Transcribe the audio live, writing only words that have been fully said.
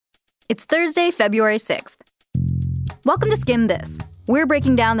It's Thursday, February 6th. Welcome to Skim This. We're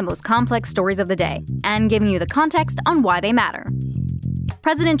breaking down the most complex stories of the day and giving you the context on why they matter.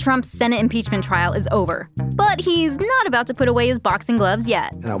 President Trump's Senate impeachment trial is over, but he's not about to put away his boxing gloves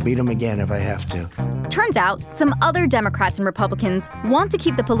yet. And I'll beat him again if I have to. Turns out, some other Democrats and Republicans want to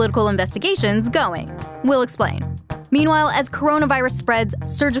keep the political investigations going. We'll explain. Meanwhile, as coronavirus spreads,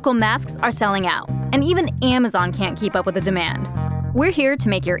 surgical masks are selling out, and even Amazon can't keep up with the demand. We're here to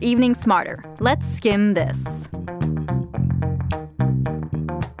make your evening smarter. Let's skim this.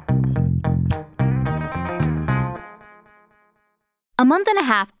 A month and a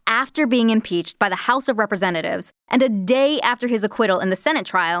half after being impeached by the House of Representatives, and a day after his acquittal in the Senate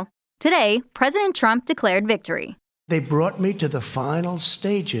trial, today, President Trump declared victory. They brought me to the final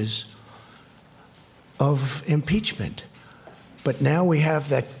stages of impeachment. But now we have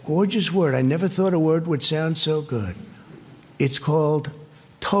that gorgeous word. I never thought a word would sound so good. It's called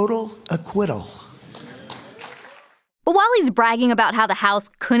total acquittal. But while he's bragging about how the House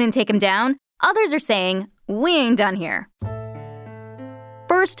couldn't take him down, others are saying, we ain't done here.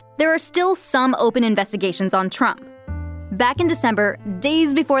 First, there are still some open investigations on Trump. Back in December,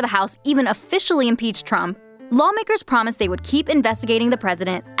 days before the House even officially impeached Trump, lawmakers promised they would keep investigating the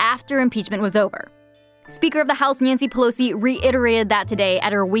president after impeachment was over. Speaker of the House Nancy Pelosi reiterated that today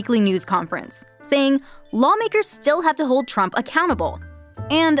at her weekly news conference, saying lawmakers still have to hold Trump accountable.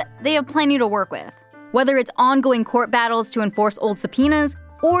 And they have plenty to work with, whether it's ongoing court battles to enforce old subpoenas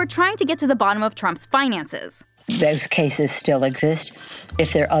or trying to get to the bottom of Trump's finances. Those cases still exist.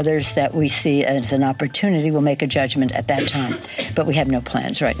 If there are others that we see as an opportunity, we'll make a judgment at that time. But we have no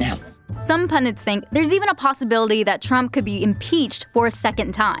plans right now. Some pundits think there's even a possibility that Trump could be impeached for a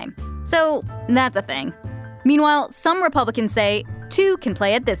second time. So that's a thing. Meanwhile, some Republicans say two can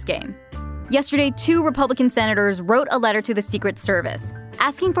play at this game. Yesterday, 2 Republican senators wrote a letter to the Secret Service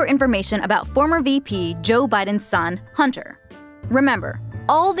asking for information about former VP Joe Biden's son, Hunter. Remember,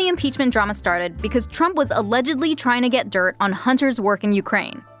 all the impeachment drama started because Trump was allegedly trying to get dirt on Hunter's work in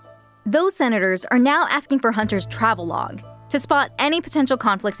Ukraine. Those senators are now asking for Hunter's travel log to spot any potential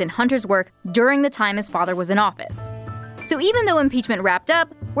conflicts in Hunter's work during the time his father was in office. So even though impeachment wrapped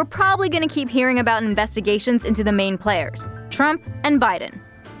up, we're probably going to keep hearing about investigations into the main players, Trump and Biden.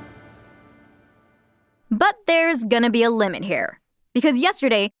 But there's going to be a limit here. Because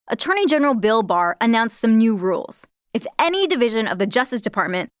yesterday, Attorney General Bill Barr announced some new rules. If any division of the Justice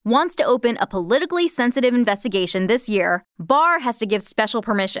Department wants to open a politically sensitive investigation this year, Barr has to give special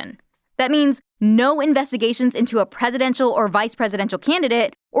permission. That means no investigations into a presidential or vice presidential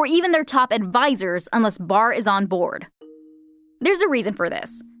candidate or even their top advisors unless Barr is on board. There's a reason for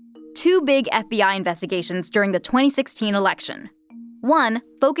this. 2 big FBI investigations during the 2016 election. One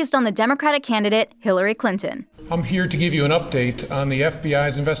focused on the Democratic candidate Hillary Clinton. I'm here to give you an update on the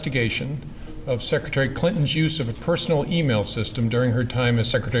FBI's investigation of Secretary Clinton's use of a personal email system during her time as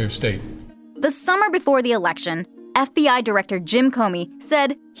Secretary of State. The summer before the election, FBI Director Jim Comey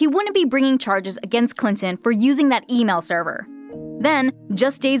said he wouldn't be bringing charges against Clinton for using that email server. Then,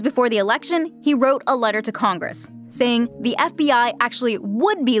 just days before the election, he wrote a letter to Congress, saying the FBI actually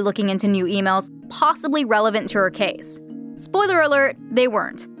would be looking into new emails possibly relevant to her case. Spoiler alert, they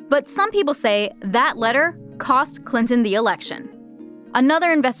weren't. But some people say that letter cost Clinton the election.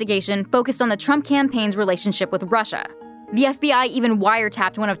 Another investigation focused on the Trump campaign's relationship with Russia. The FBI even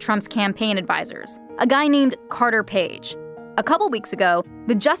wiretapped one of Trump's campaign advisors, a guy named Carter Page. A couple weeks ago,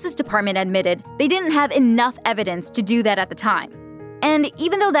 the Justice Department admitted they didn't have enough evidence to do that at the time. And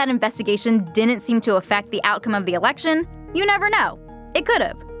even though that investigation didn't seem to affect the outcome of the election, you never know. It could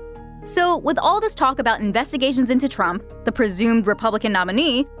have. So, with all this talk about investigations into Trump, the presumed Republican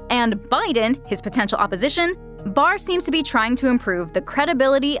nominee, and Biden, his potential opposition, Barr seems to be trying to improve the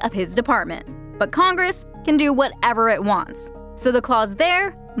credibility of his department. But Congress can do whatever it wants. So the clause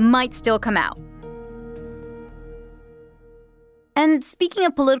there might still come out. And speaking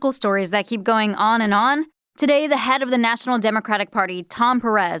of political stories that keep going on, today the head of the National Democratic Party, Tom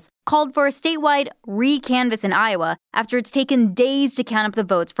Perez, called for a statewide re-canvass in Iowa after it's taken days to count up the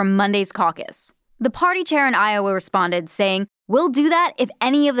votes from Monday's caucus. The party chair in Iowa responded, saying, "We'll do that if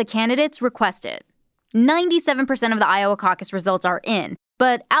any of the candidates request it." 97% of the Iowa caucus results are in,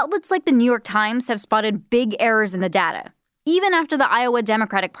 but outlets like the New York Times have spotted big errors in the data, even after the Iowa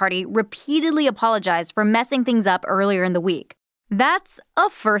Democratic Party repeatedly apologized for messing things up earlier in the week. That's a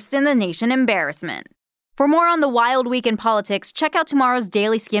first-in-the-nation embarrassment. For more on the wild week in politics, check out tomorrow's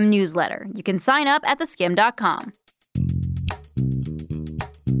Daily Skim newsletter. You can sign up at theskim.com.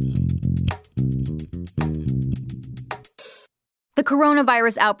 The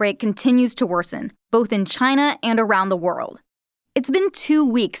coronavirus outbreak continues to worsen, both in China and around the world. It's been 2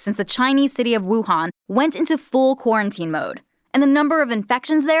 weeks since the Chinese city of Wuhan went into full quarantine mode, and the number of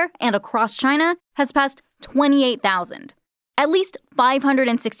infections there and across China has passed 28,000. At least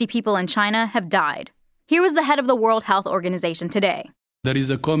 560 people in China have died. Here was the head of the World Health Organization today. There is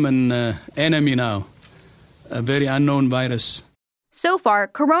a common enemy now, a very unknown virus. So far,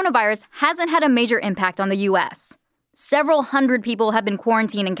 coronavirus hasn't had a major impact on the U.S. Several hundred people have been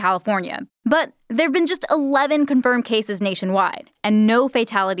quarantined in California, but there have been just 11 confirmed cases nationwide and no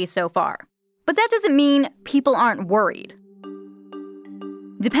fatalities so far. But that doesn't mean people aren't worried.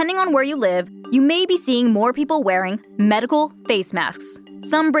 Depending on where you live, you may be seeing more people wearing medical face masks.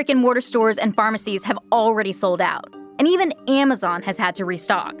 Some brick-and-mortar stores and pharmacies have already sold out, and even Amazon has had to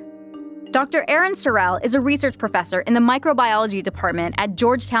restock. Dr. Erin Sorrell is a research professor in the microbiology department at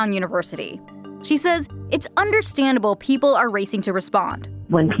Georgetown University. She says it's understandable people are racing to respond.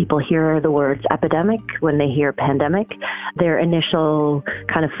 When people hear the words epidemic, when they hear pandemic, their initial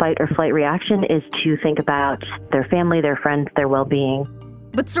kind of fight or flight reaction is to think about their family, their friends, their well-being.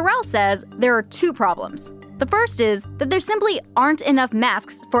 But Sorrell says there are 2 problems. The first is that there simply aren't enough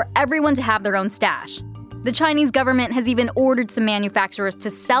masks for everyone to have their own stash. The Chinese government has even ordered some manufacturers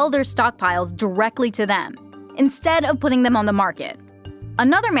to sell their stockpiles directly to them, instead of putting them on the market.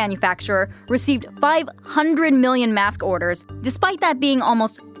 Another manufacturer received 500 million mask orders, despite that being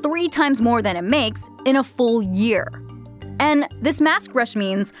almost 3 times more than it makes in a full year. And this mask rush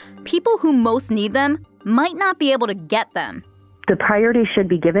means people who most need them might not be able to get them. The priority should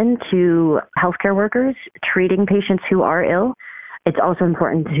be given to healthcare workers treating patients who are ill. It's also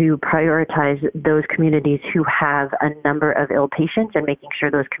important to prioritize those communities who have a number of ill patients and making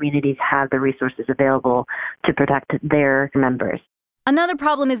sure those communities have the resources available to protect their members. Another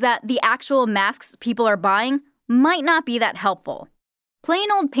problem is that the actual masks people are buying might not be that helpful.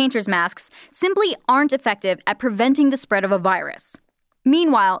 Plain old painter's masks simply aren't effective at preventing the spread of a virus.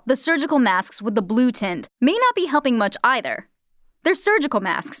 Meanwhile, the surgical masks with the blue tint may not be helping much either. They're surgical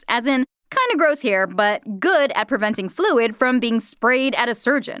masks, as in, kinda gross here, but good at preventing fluid from being sprayed at a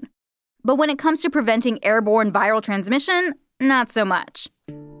surgeon. But when it comes to preventing airborne viral transmission, not so much.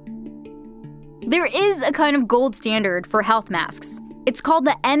 There is a kind of gold standard for health masks. It's called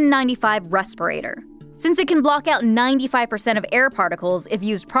the N95 respirator, since it can block out 95% of air particles if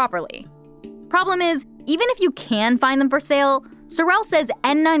used properly. Problem is, even if you can find them for sale, Sorrell says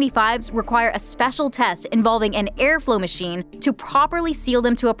N95s require a special test involving an airflow machine to properly seal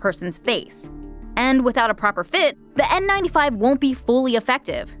them to a person's face. And without a proper fit, the N95 won't be fully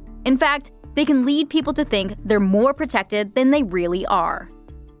effective. In fact, they can lead people to think they're more protected than they really are.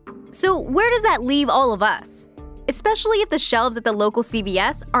 So where does that leave all of us? Especially if the shelves at the local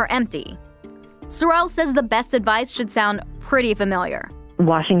CVS are empty. Sorrell says the best advice should sound pretty familiar.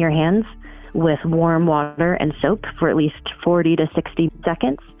 Washing your hands with warm water and soap for at least 40 to 60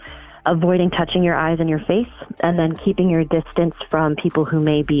 seconds, avoiding touching your eyes and your face, and then keeping your distance from people who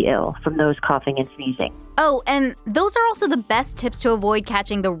may be ill, from those coughing and sneezing. Oh, and those are also the best tips to avoid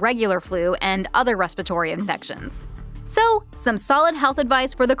catching the regular flu and other respiratory infections. So, some solid health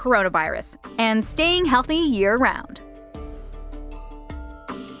advice for the coronavirus, and staying healthy year-round.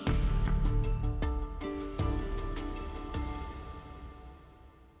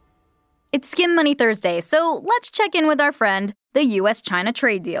 It's Skim Money Thursday, so let's check in with our friend, the U.S.-China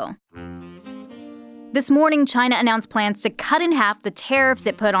trade deal. This morning, China announced plans to cut in half the tariffs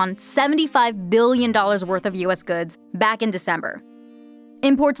it put on $75 billion worth of U.S. goods back in December.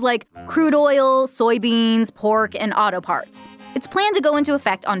 Imports like crude oil, soybeans, pork, and auto parts. It's planned to go into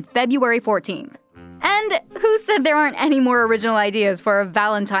effect on February 14th. And who said there aren't any more original ideas for a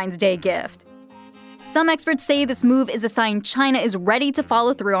Valentine's Day gift? Some experts say this move is a sign China is ready to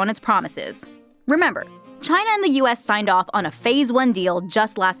follow through on its promises. Remember, China and the U.S. signed off on a Phase 1 deal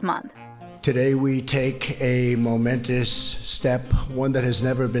just last month. Today we take a momentous step, one that has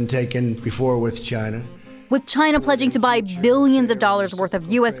never been taken before with China. With China pledging to buy billions of dollars worth of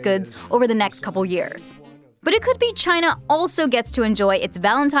U.S. goods over the next couple years. But it could be China also gets to enjoy its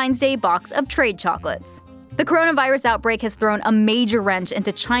Valentine's Day box of trade chocolates. The coronavirus outbreak has thrown a major wrench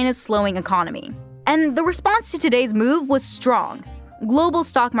into China's slowing economy. And the response to today's move was strong. Global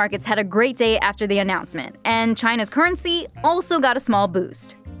stock markets had a great day after the announcement, and China's currency also got a small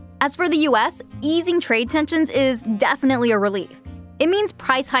boost. As for the U.S., easing trade tensions is definitely a relief. It means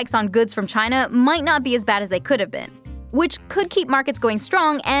price hikes on goods from China might not be as bad as they could have been, which could keep markets going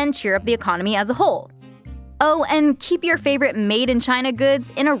strong and cheer up the economy as a whole. Oh, and keep your favorite made-in-China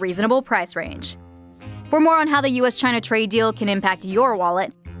goods in a reasonable price range. For more on how the U.S.-China trade deal can impact your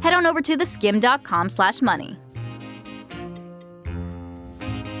wallet, head on over to theskim.com/money.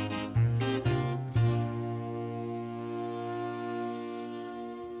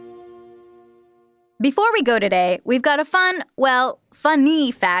 Before we go today, we've got a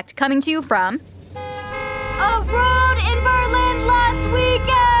funny fact coming to you from a road in Berlin last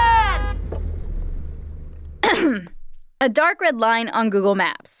weekend! A dark red line on Google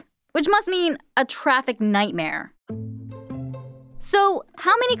Maps, which must mean a traffic nightmare. So,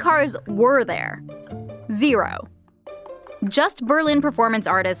 how many cars were there? 0. Just Berlin performance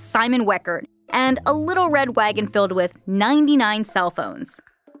artist Simon Weckert and a little red wagon filled with 99 cell phones.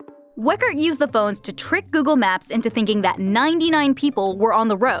 Weckert used the phones to trick Google Maps into thinking that 99 people were on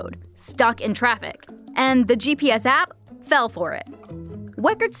the road, stuck in traffic, and the GPS app fell for it.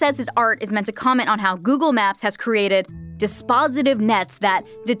 Weckert says his art is meant to comment on how Google Maps has created dispositive nets that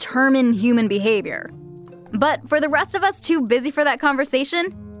determine human behavior. But for the rest of us too busy for that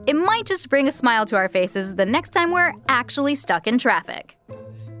conversation, it might just bring a smile to our faces the next time we're actually stuck in traffic.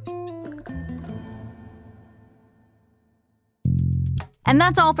 And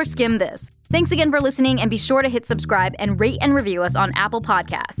that's all for Skim This. Thanks again for listening, and be sure to hit subscribe and rate and review us on Apple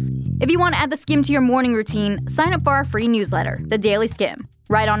Podcasts. If you want to add the Skim to your morning routine, sign up for our free newsletter, The Daily Skim,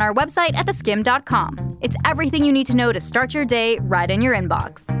 right on our website at theskim.com. It's everything you need to know to start your day right in your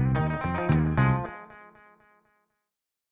inbox.